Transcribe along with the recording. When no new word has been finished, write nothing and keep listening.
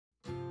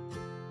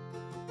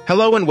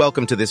Hello and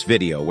welcome to this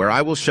video where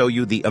I will show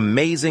you the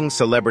amazing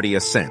Celebrity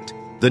Ascent,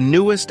 the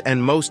newest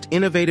and most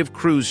innovative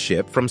cruise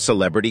ship from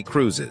Celebrity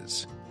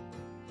Cruises.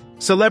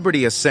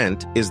 Celebrity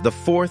Ascent is the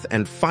fourth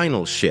and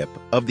final ship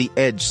of the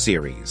Edge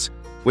series,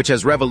 which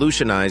has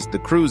revolutionized the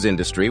cruise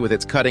industry with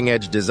its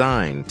cutting-edge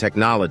design,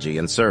 technology,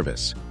 and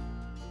service.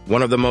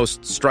 One of the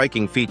most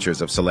striking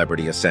features of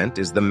Celebrity Ascent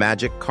is the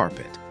Magic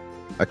Carpet,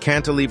 a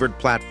cantilevered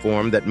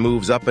platform that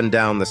moves up and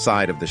down the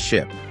side of the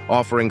ship,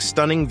 offering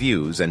stunning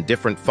views and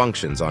different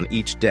functions on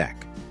each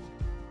deck.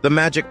 The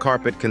Magic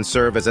Carpet can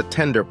serve as a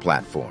tender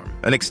platform,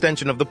 an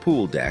extension of the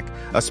pool deck,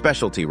 a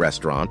specialty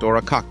restaurant, or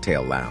a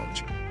cocktail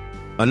lounge.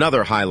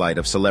 Another highlight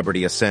of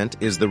Celebrity Ascent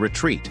is the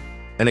Retreat,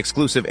 an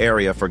exclusive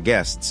area for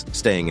guests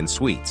staying in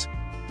suites.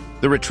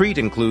 The Retreat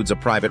includes a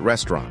private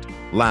restaurant,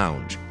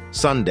 lounge,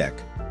 sun deck,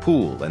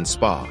 pool, and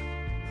spa.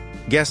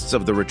 Guests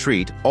of the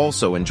Retreat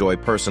also enjoy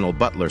personal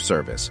butler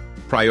service,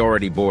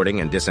 priority boarding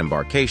and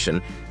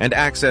disembarkation, and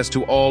access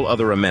to all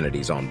other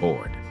amenities on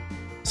board.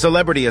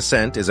 Celebrity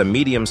Ascent is a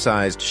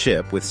medium-sized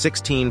ship with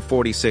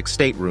 1646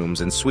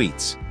 staterooms and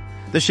suites.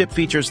 The ship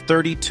features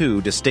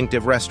 32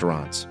 distinctive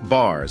restaurants,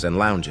 bars, and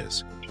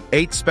lounges,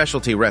 8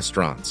 specialty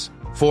restaurants,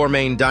 4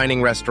 main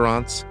dining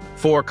restaurants,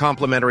 4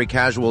 complimentary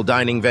casual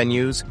dining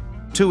venues,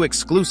 2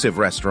 exclusive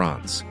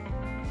restaurants.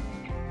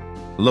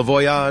 Le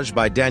Voyage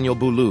by Daniel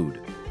Boulud.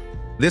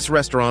 This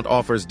restaurant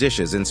offers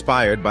dishes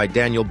inspired by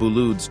Daniel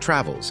Boulud's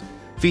travels,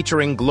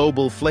 featuring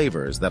global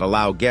flavors that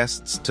allow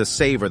guests to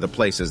savor the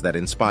places that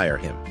inspire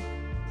him.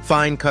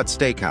 Fine-cut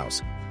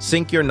steakhouse.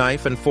 Sink your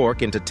knife and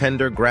fork into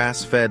tender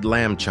grass-fed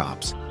lamb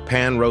chops,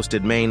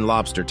 pan-roasted Maine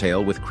lobster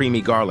tail with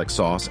creamy garlic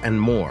sauce, and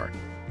more.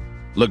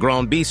 Le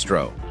Grand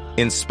Bistro,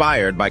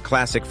 inspired by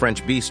classic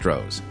French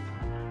bistros.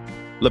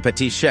 Le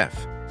Petit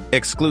Chef,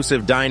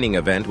 exclusive dining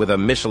event with a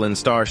Michelin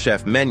star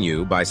chef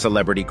menu by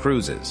Celebrity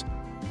Cruises.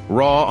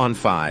 Raw on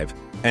 5,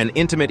 an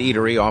intimate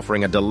eatery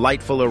offering a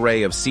delightful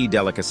array of sea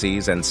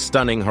delicacies and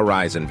stunning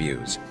horizon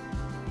views.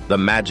 The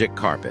Magic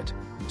Carpet.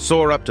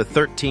 Soar up to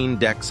 13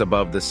 decks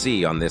above the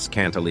sea on this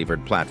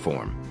cantilevered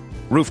platform.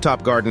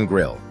 Rooftop Garden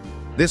Grill.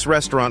 This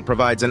restaurant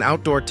provides an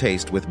outdoor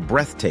taste with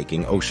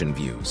breathtaking ocean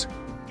views.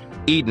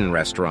 Eden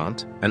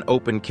Restaurant, an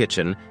open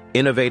kitchen,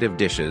 innovative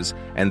dishes,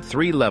 and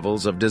 3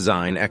 levels of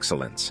design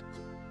excellence.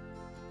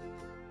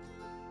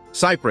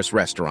 Cyprus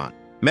Restaurant,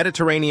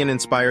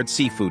 Mediterranean-inspired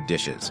seafood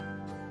dishes.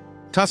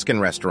 Tuscan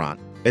Restaurant,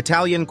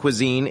 Italian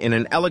cuisine in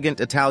an elegant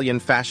Italian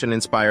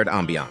fashion-inspired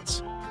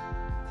ambiance.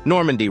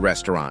 Normandy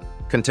Restaurant,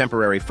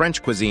 contemporary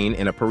French cuisine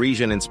in a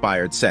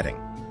Parisian-inspired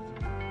setting.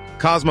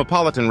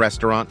 Cosmopolitan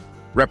Restaurant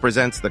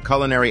represents the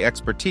culinary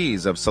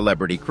expertise of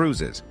Celebrity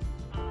Cruises.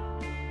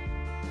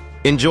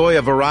 Enjoy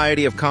a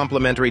variety of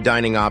complimentary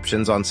dining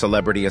options on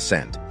Celebrity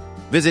Ascent.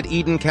 Visit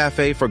Eden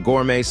Cafe for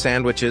gourmet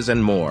sandwiches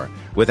and more,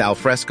 with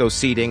alfresco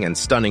seating and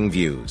stunning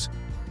views.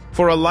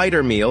 For a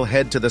lighter meal,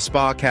 head to the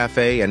Spa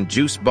Cafe and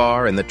Juice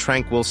Bar in the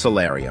tranquil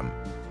solarium.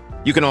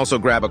 You can also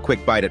grab a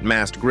quick bite at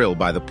Mast Grill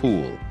by the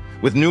pool.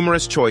 With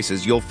numerous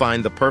choices, you'll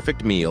find the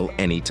perfect meal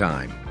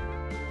anytime.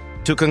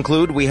 To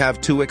conclude, we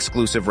have 2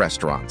 exclusive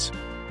restaurants.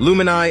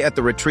 Lumini at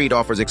the Retreat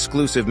offers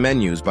exclusive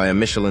menus by a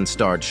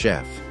Michelin-starred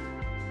chef.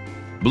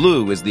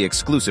 Blue is the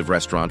exclusive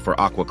restaurant for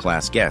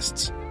Aqua-class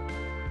guests.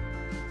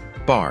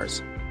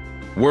 Bars.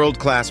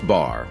 World-class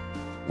bar,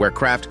 where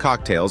craft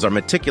cocktails are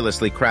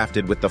meticulously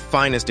crafted with the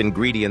finest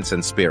ingredients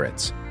and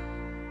spirits.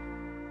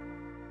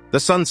 The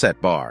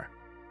Sunset Bar,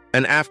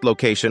 an aft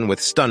location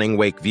with stunning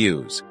wake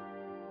views.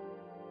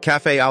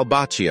 Cafe Al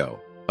Baccio,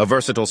 a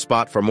versatile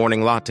spot for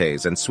morning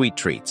lattes and sweet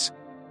treats.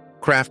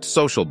 Craft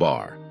Social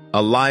Bar,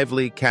 a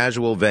lively,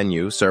 casual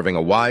venue serving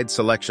a wide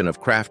selection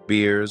of craft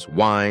beers,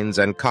 wines,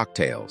 and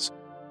cocktails.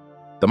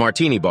 The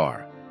Martini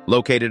Bar,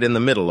 located in the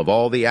middle of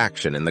all the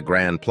action in the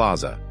Grand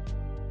Plaza.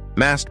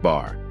 Mast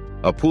Bar,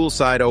 a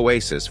poolside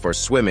oasis for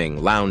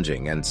swimming,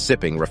 lounging, and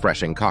sipping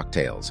refreshing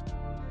cocktails.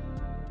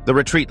 The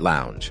Retreat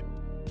Lounge,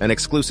 an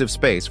exclusive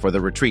space for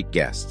the retreat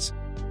guests.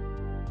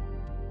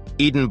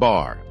 Eden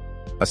Bar,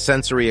 a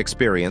sensory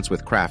experience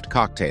with craft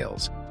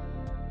cocktails.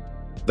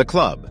 The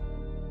Club,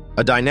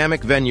 a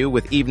dynamic venue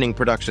with evening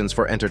productions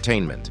for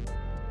entertainment.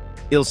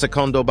 Il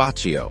Secondo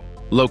Bacio,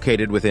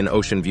 located within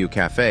Ocean View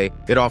Cafe,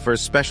 it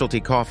offers specialty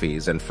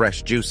coffees and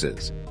fresh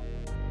juices.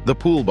 The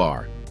Pool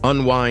Bar,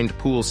 unwind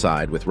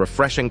poolside with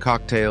refreshing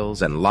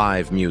cocktails and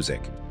live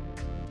music.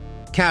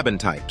 Cabin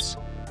types.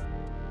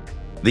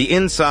 The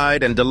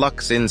inside and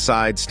deluxe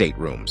inside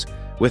staterooms,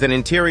 with an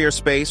interior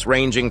space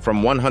ranging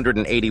from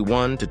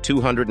 181 to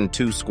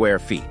 202 square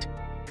feet.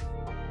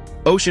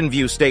 Ocean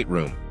View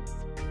Stateroom.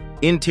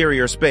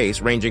 Interior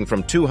space ranging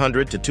from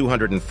 200 to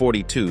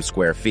 242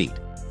 square feet.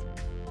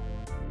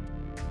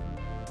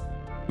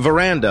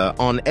 Veranda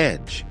on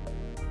Edge.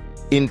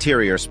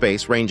 Interior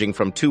space ranging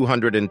from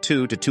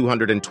 202 to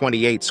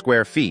 228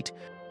 square feet.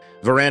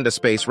 Veranda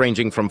space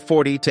ranging from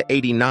 40 to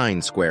 89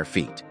 square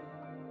feet.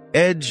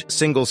 Edge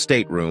single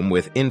stateroom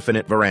with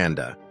infinite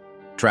veranda.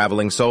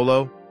 Traveling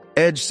solo?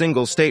 Edge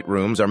single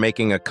staterooms are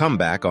making a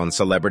comeback on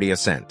Celebrity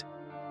Ascent.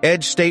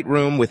 Edge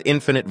stateroom with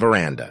infinite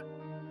veranda.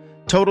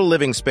 Total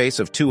living space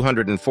of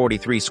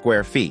 243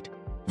 square feet.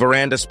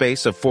 Veranda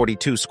space of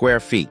 42 square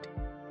feet.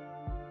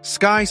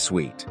 Sky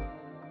Suite,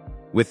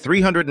 with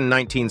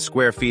 319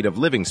 square feet of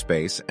living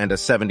space and a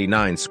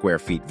 79 square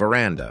feet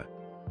veranda.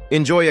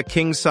 Enjoy a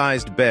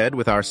king-sized bed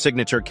with our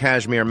signature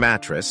cashmere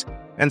mattress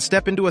and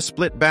step into a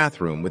split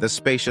bathroom with a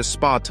spacious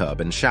spa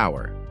tub and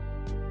shower.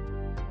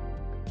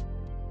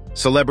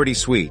 Celebrity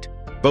Suite,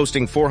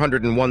 boasting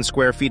 401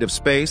 square feet of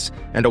space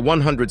and a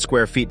 100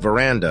 square feet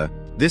veranda,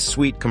 this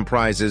suite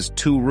comprises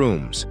 2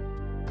 rooms.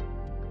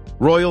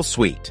 Royal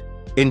Suite.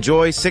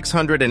 Enjoy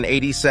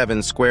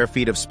 687 square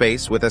feet of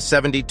space with a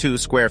 72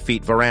 square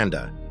feet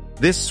veranda.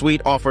 This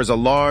suite offers a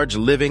large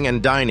living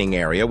and dining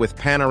area with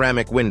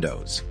panoramic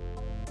windows.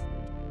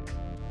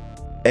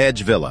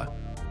 Edge Villa.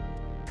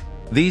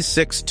 These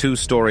 6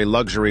 two-story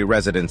luxury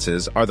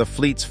residences are the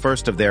fleet's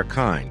first of their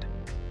kind,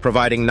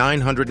 providing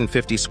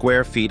 950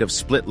 square feet of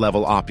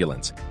split-level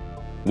opulence,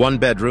 1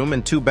 bedroom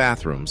and 2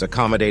 bathrooms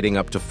accommodating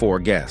up to 4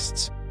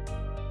 guests.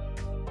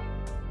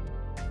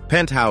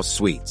 Penthouse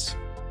Suites.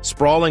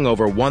 Sprawling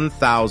over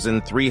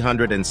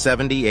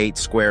 1,378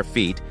 square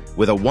feet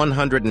with a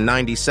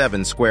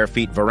 197 square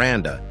feet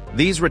veranda,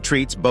 these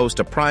retreats boast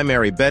a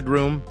primary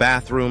bedroom,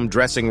 bathroom,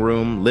 dressing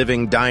room,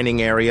 living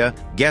dining area,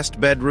 guest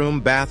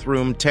bedroom,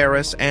 bathroom,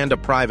 terrace, and a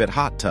private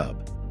hot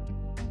tub.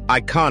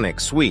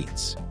 Iconic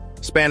Suites.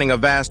 Spanning a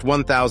vast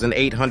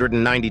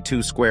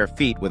 1,892 square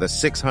feet with a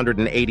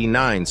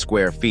 689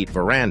 square feet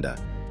veranda,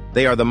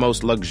 they are the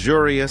most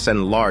luxurious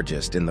and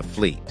largest in the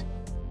fleet.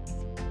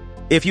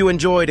 If you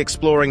enjoyed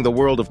exploring the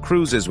world of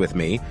cruises with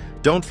me,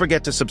 don't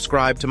forget to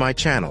subscribe to my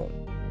channel.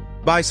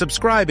 By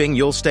subscribing,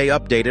 you'll stay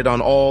updated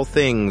on all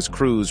things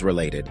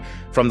cruise-related,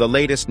 from the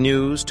latest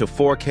news to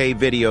 4K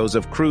videos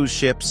of cruise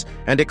ships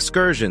and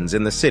excursions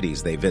in the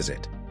cities they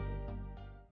visit.